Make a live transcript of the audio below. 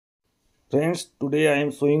Friends, today I am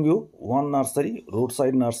showing you one nursery,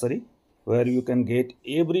 roadside nursery, where you can get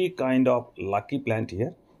every kind of lucky plant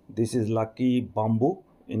here. This is lucky bamboo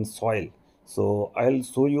in soil. So I'll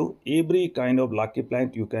show you every kind of lucky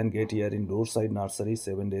plant you can get here in roadside nursery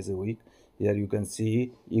 7 days a week. Here you can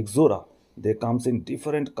see Ixora. They comes in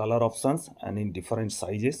different color options and in different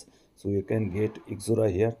sizes. So you can get Ixora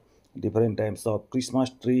here, different types of Christmas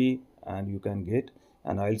tree, and you can get.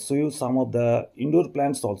 And I'll show you some of the indoor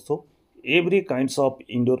plants also. Every kinds of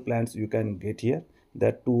indoor plants you can get here,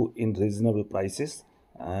 that too in reasonable prices.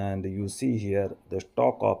 And you see here the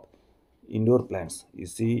stock of indoor plants. You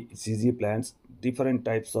see CG plants, different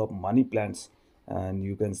types of money plants, and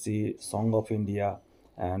you can see Song of India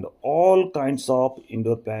and all kinds of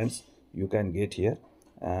indoor plants you can get here.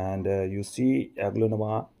 And you see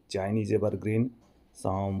aglonema, Chinese evergreen,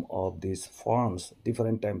 some of these farms,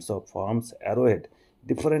 different types of farms, arrowhead,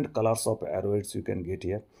 different colors of arrowheads you can get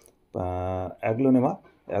here. Aglonema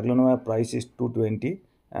price is 220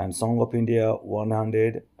 and Song of India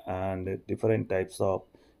 100, and different types of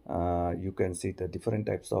you can see the different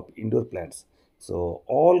types of indoor plants. So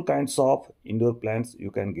all kinds of indoor plants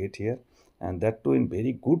you can get here, and that too in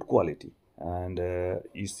very good quality. And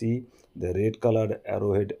you see the red colored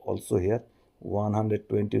arrowhead also here,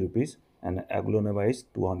 120 rupees, and aglonema is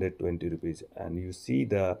 220 rupees. And you see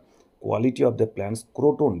the quality of the plants,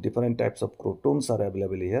 croton, different types of crotons are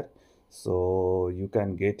available here. So you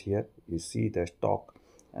can get here, you see the stock.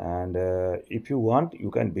 And if you want,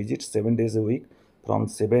 you can visit 7 days a week from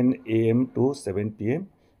 7 a.m. to 7 p.m.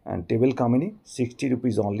 and table company 60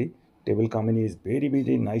 rupees only. Table company is very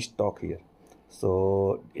nice stock here.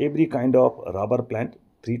 So every kind of rubber plant,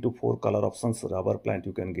 3 to 4 color options rubber plant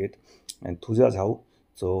you can get. And Thuja's how.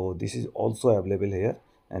 So this is also available here.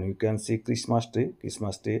 And you can see Christmas tree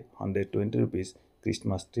 120 rupees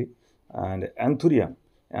Christmas tree. And anthurium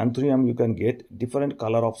you can get different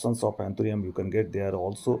color options of anthurium you can get. They are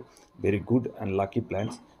also very good and lucky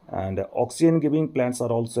plants. And oxygen giving plants are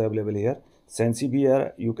also available here.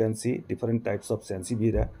 Sansevieria, you can see different types of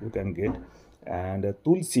Sansevieria you can get. And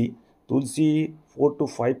tulsi, 4 to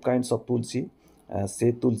 5 kinds of tulsi,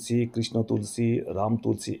 Seth tulsi, Krishna tulsi, Ram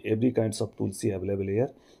tulsi, every kinds of tulsi available here.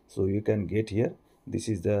 So you can get here. This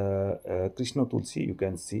is the Krishna tulsi you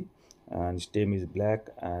can see, and stem is black.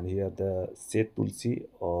 And here the Seth tulsi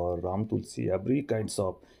or Ram tulsi, every kinds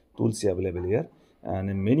of tulsi available here.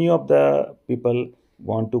 And many of the people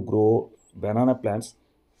want to grow banana plants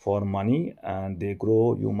for money, and they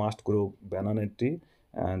grow, you must grow banana tree,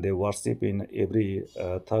 and they worship in every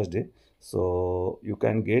Thursday. So you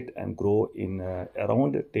can get and grow in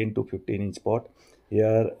around 10 to 15 inch pot.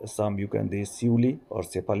 Here some you can, the Siuli or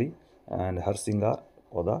Sepali and Harsingar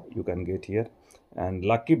Oda you can get here. And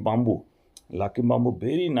lucky bamboo,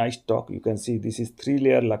 very nice stock. You can see this is 3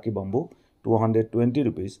 layer lucky bamboo, 220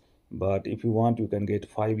 rupees. But if you want, you can get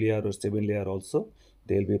 5 layer or 7 layer also.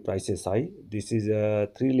 They'll be prices high. This is a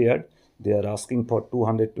 3 layered. They are asking for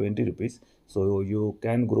 220 rupees. So you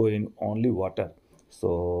can grow in only water.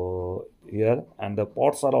 So here, and the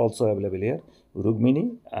pots are also available here,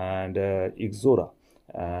 Rugmini and Ixora.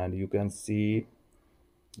 And you can see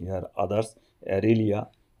here others, Aurelia,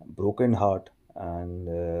 Broken Heart, and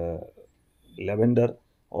Lavender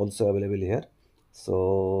also available here.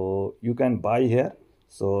 So you can buy here.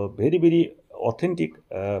 So very authentic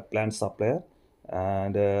plant supplier,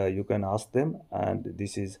 and you can ask them. And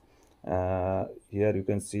this is here you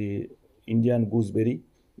can see Indian gooseberry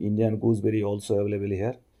also available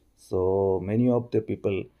here. So many of the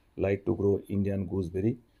people like to grow Indian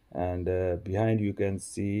gooseberry. And behind you can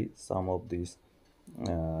see some of these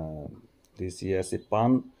this here is a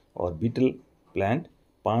pan or beetle plant.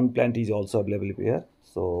 Pan plant is also available here.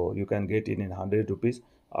 So you can get it in 100 rupees.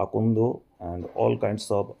 Akundo and all kinds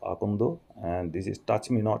of akundo. And this is touch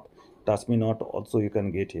me not. Touch me not also you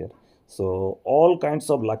can get here. So all kinds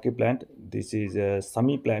of lucky plant. This is a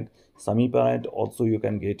sami plant. Sami plant also you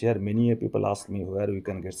can get here. Many people ask me where we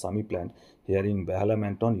can get sami plant. Here in Behala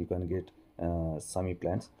Manton you can get sami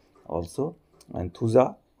plants also. And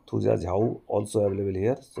Thuja Jhau also available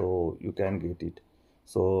here. So you can get it.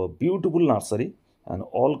 So beautiful nursery, and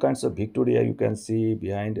all kinds of Victoria you can see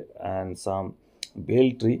behind, and some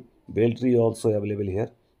bell tree also available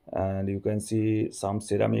here. And you can see some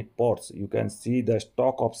ceramic pots. You can see the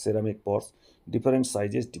stock of ceramic pots, different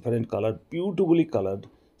sizes, different color, beautifully colored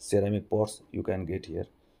ceramic pots you can get here.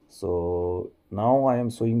 So now I am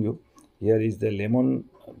showing you, here is the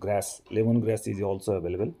lemongrass is also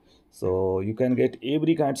available. So you can get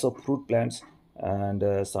every kinds of fruit plants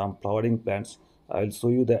and some flowering plants. I'll show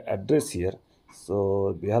you the address here.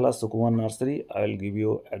 So Behala Sukumar Nursery, I will give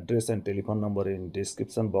you address and telephone number in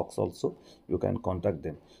description box also. You can contact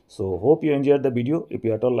them. So hope you enjoyed the video. If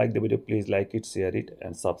you at all like the video, please like it, share it,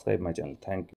 and subscribe my channel. Thank you.